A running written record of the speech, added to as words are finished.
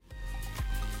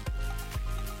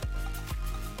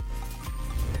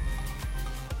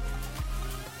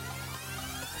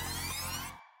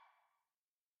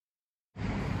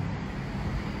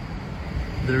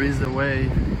there is a way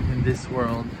in this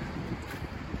world,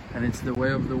 and it's the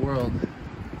way of the world.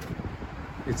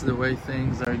 It's the way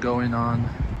things are going on.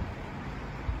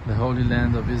 The Holy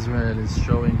Land of Israel is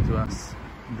showing to us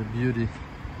the beauty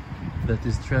that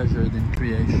is treasured in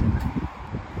creation.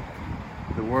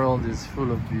 The world is full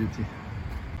of beauty.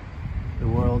 The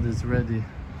world is ready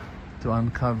to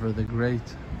uncover the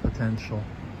great potential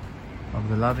of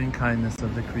the loving kindness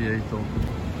of the Creator.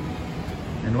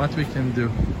 And what we can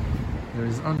do, there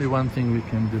is only one thing we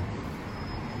can do.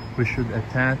 We should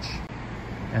attach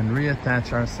and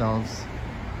reattach ourselves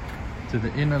to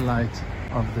the inner light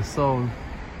of the soul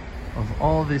of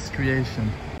all this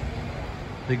creation.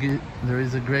 There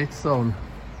is a great soul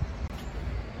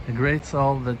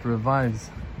that revives,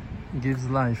 gives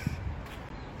life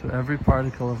to every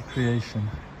particle of creation,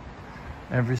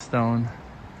 every stone,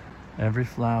 every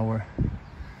flower,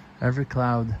 every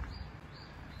cloud.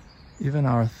 Even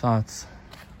our thoughts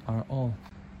are all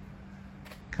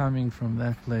coming from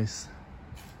that place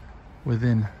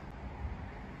within.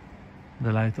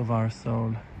 The light of our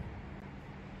soul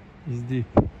is deep.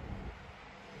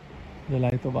 The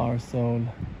light of our soul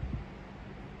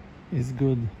is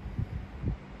good.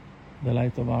 The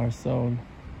light of our soul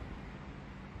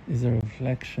is a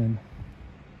reflection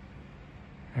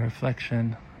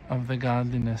of the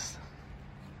godliness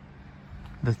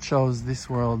that chose this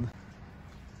world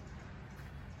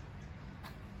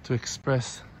to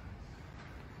express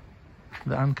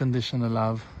the unconditional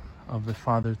love of the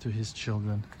Father to his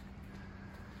children.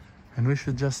 And we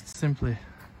should just simply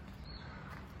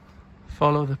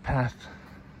follow the path.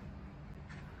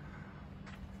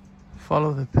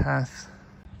 Follow the path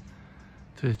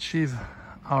to achieve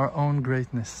our own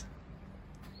greatness,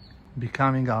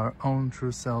 becoming our own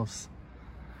true selves,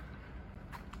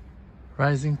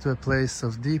 rising to a place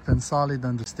of deep and solid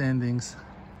understandings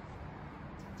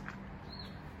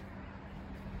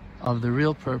of the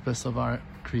real purpose of our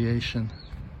creation,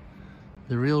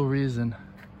 the real reason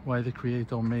why the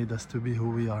Creator made us to be who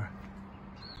we are.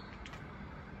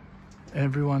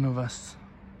 Every one of us,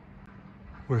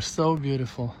 we're so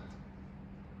beautiful.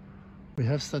 We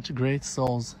have such great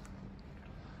souls.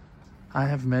 I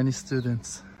have many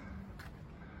students,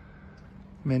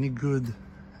 many good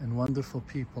and wonderful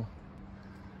people,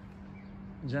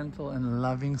 gentle and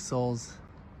loving souls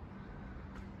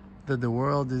that the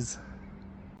world is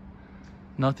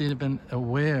not even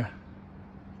aware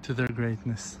to their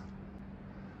greatness,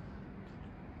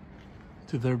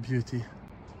 to their beauty.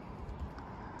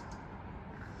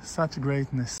 Such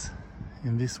greatness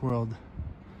in this world.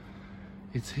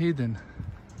 It's hidden.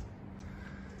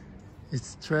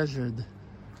 It's treasured.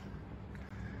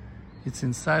 It's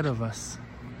inside of us.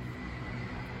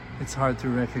 It's hard to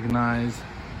recognize.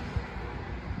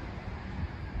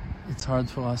 It's hard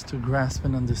for us to grasp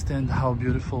and understand how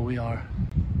beautiful we are.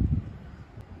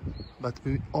 But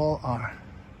we all are.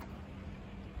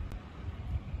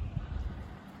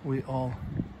 We all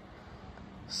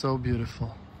so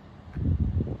beautiful.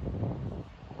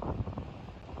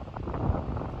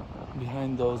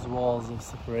 Behind those walls of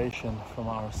separation from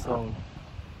our soul,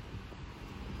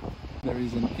 there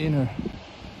is an inner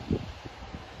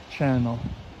channel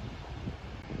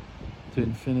to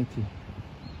infinity,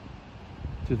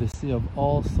 to the sea of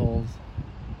all souls,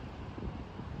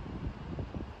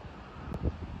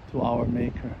 to our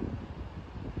Maker,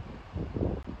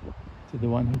 to the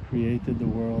one who created the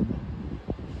world.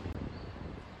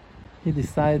 He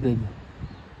decided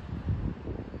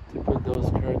to put those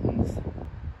curtains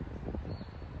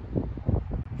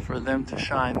for them to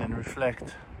shine and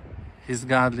reflect his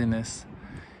godliness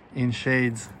in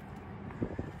shades,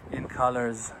 in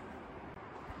colors,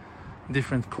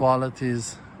 different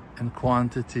qualities and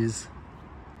quantities,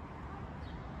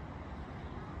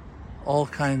 all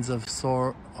kinds of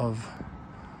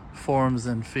forms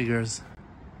and figures,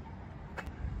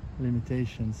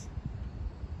 limitations.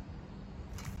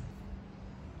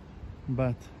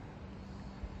 But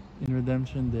in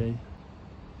Redemption Day,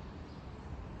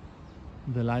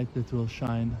 the light that will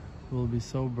shine will be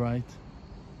so bright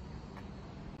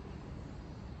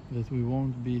that we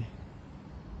won't be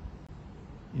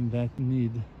in that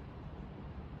need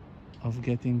of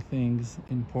getting things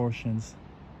in portions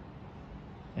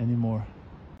anymore.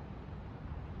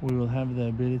 We will have the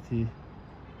ability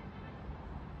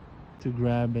to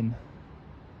grab and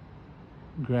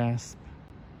grasp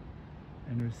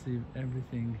and receive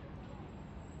everything,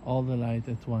 all the light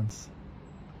at once.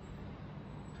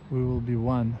 We will be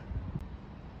one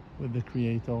with the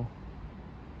Creator,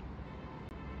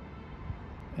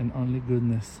 and only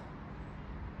goodness.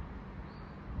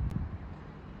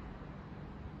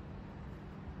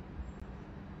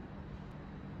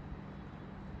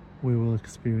 we will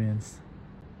experience.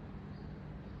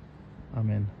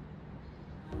 Amen.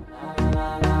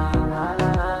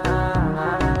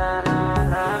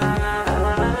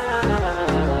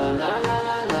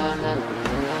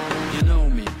 You know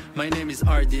me, my name is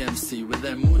RDMC. With the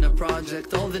Muna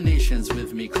project, all the nations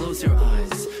with me. Close your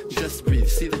eyes, just breathe,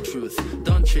 see the truth.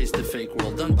 Don't chase the fake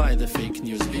world, don't buy the fake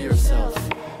news. Be yourself,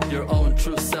 your own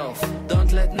true self.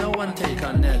 Don't let no one take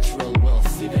our natural wealth.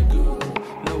 See the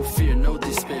good, no fear, no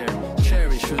despair.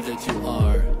 Cherish who that you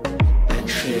are and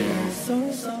share.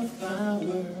 Source of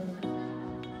power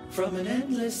from an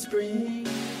endless spring.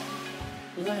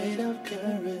 Light of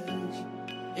courage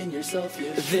in yourself.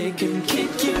 They can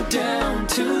kick you down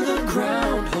to the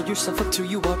ground. Hold yourself up till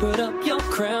you are, put up your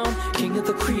crown. King of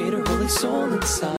the creator, holy soul inside.